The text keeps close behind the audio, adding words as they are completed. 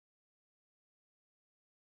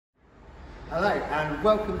Hello and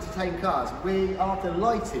welcome to Thame Cars. We are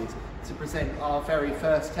delighted to present our very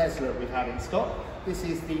first Tesla we've had in stock. This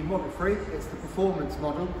is the Model 3, it's the performance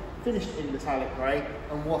model, finished in metallic grey,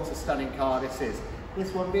 and what a stunning car this is.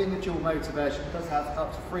 This one, being the dual motor version, does have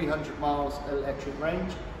up to 300 miles electric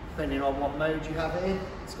range, depending on what mode you have it in.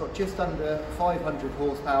 It's got just under 500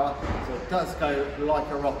 horsepower, so it does go like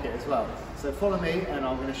a rocket as well. So follow me and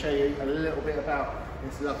I'm going to show you a little bit about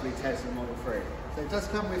this lovely Tesla Model 3. So it does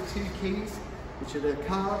come with two keys, which are the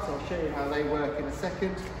cards. I'll show you how they work in a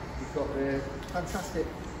second. You've got the fantastic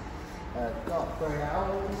dark grey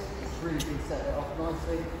alloys, which really do set it off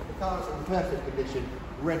nicely. The car's in perfect condition,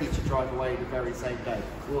 ready to drive away the very same day.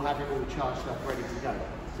 We'll have it all charged up, ready to go.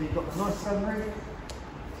 So you've got a nice sunroof,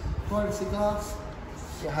 privacy glass.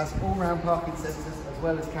 It has all-round parking sensors as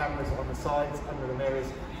well as cameras on the sides, under the mirrors,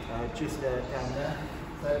 just down there.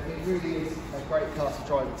 So it really is a great car to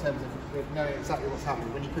drive in terms of knowing exactly what's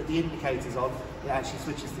happening. When you put the indicators on, it actually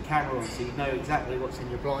switches the camera on, so you know exactly what's in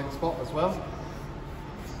your blind spot as well.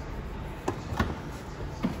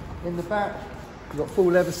 In the back, you've got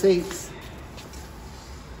full leather seats,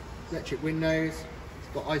 electric windows, it's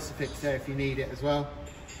got Isofix there if you need it as well.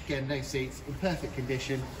 Again, no seats, in perfect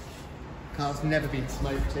condition. Car's never been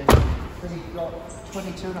smoked in. Then you've got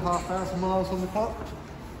 22,500 miles on the clock.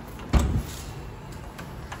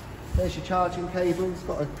 There's your charging cables,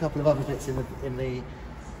 got a couple of other bits in the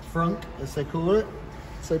front, as they call it.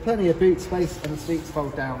 So plenty of boot space, and the seats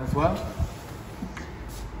fold down as well.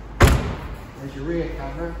 There's your rear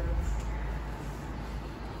camera.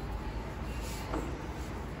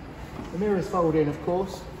 The mirrors fold in, of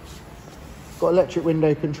course. Got electric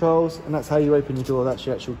window controls, and that's how you open your door. That's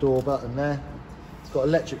your actual door button there. It's got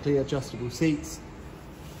electrically adjustable seats.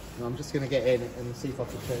 And I'm just going to get in and see if I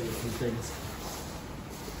can show you a few things.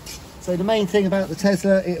 So the main thing about the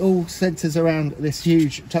Tesla, it all centres around this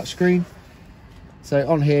huge touchscreen. So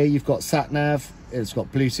on here you've got sat nav, it's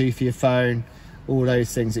got Bluetooth for your phone, all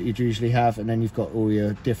those things that you'd usually have, and then you've got all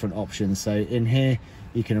your different options. So in here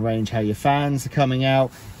you can arrange how your fans are coming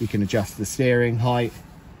out, you can adjust the steering height.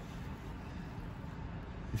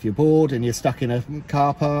 If you're bored and you're stuck in a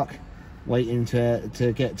car park waiting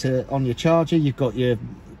to get to on your charger, you've got your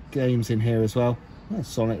games in here as well.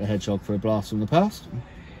 Sonic the Hedgehog for a blast from the past.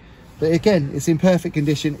 But again, it's in perfect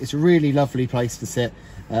condition. It's a really lovely place to sit.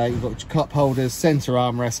 You've got cup holders, centre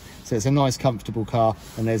armrest, so it's a nice, comfortable car.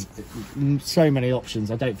 And there's so many options.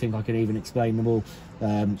 I don't think I can even explain them all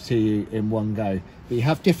to you in one go. But you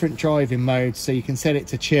have different driving modes, so you can set it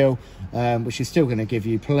to chill, which is still going to give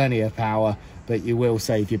you plenty of power, but you will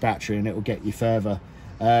save your battery and it will get you further.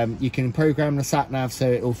 You can program the sat nav,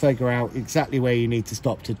 so it will figure out exactly where you need to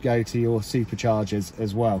stop to go to your superchargers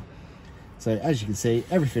as well. So as you can see,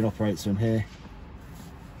 everything operates from here,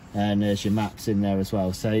 and there's your maps in there as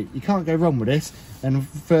well. So you can't go wrong with this. And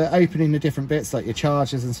for opening the different bits like your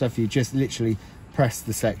chargers and stuff, you just literally press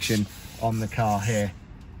the section on the car here.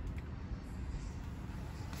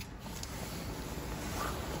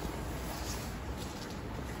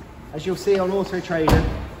 As you'll see on Auto Trader,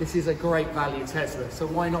 this is a great value Tesla, so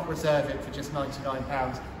why not reserve it for just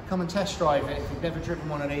 £99? Come and test drive it. If you've never driven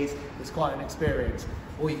one of these, it's quite an experience.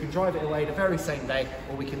 Or you can drive it away the very same day,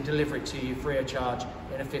 or we can deliver it to you free of charge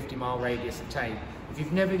in a 50-mile radius of Thame. If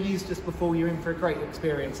you've never used us before, you're in for a great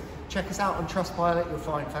experience. Check us out on Trustpilot, you'll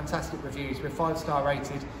find fantastic reviews. We're 5-star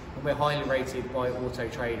rated, and we're highly rated by Auto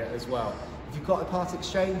Trader as well. If you've got a part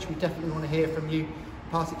exchange, we definitely want to hear from you.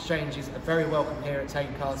 Part exchanges are very welcome here at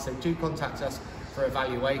Thame Cars, so do contact us for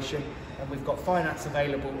evaluation. And we've got finance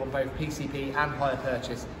available on both PCP and hire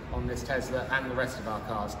purchase on this Tesla and the rest of our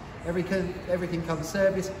cars. Everything comes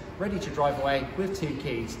serviced, ready to drive away with 2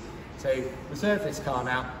 keys. So reserve this car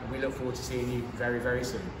now, and we look forward to seeing you very, very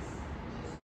soon.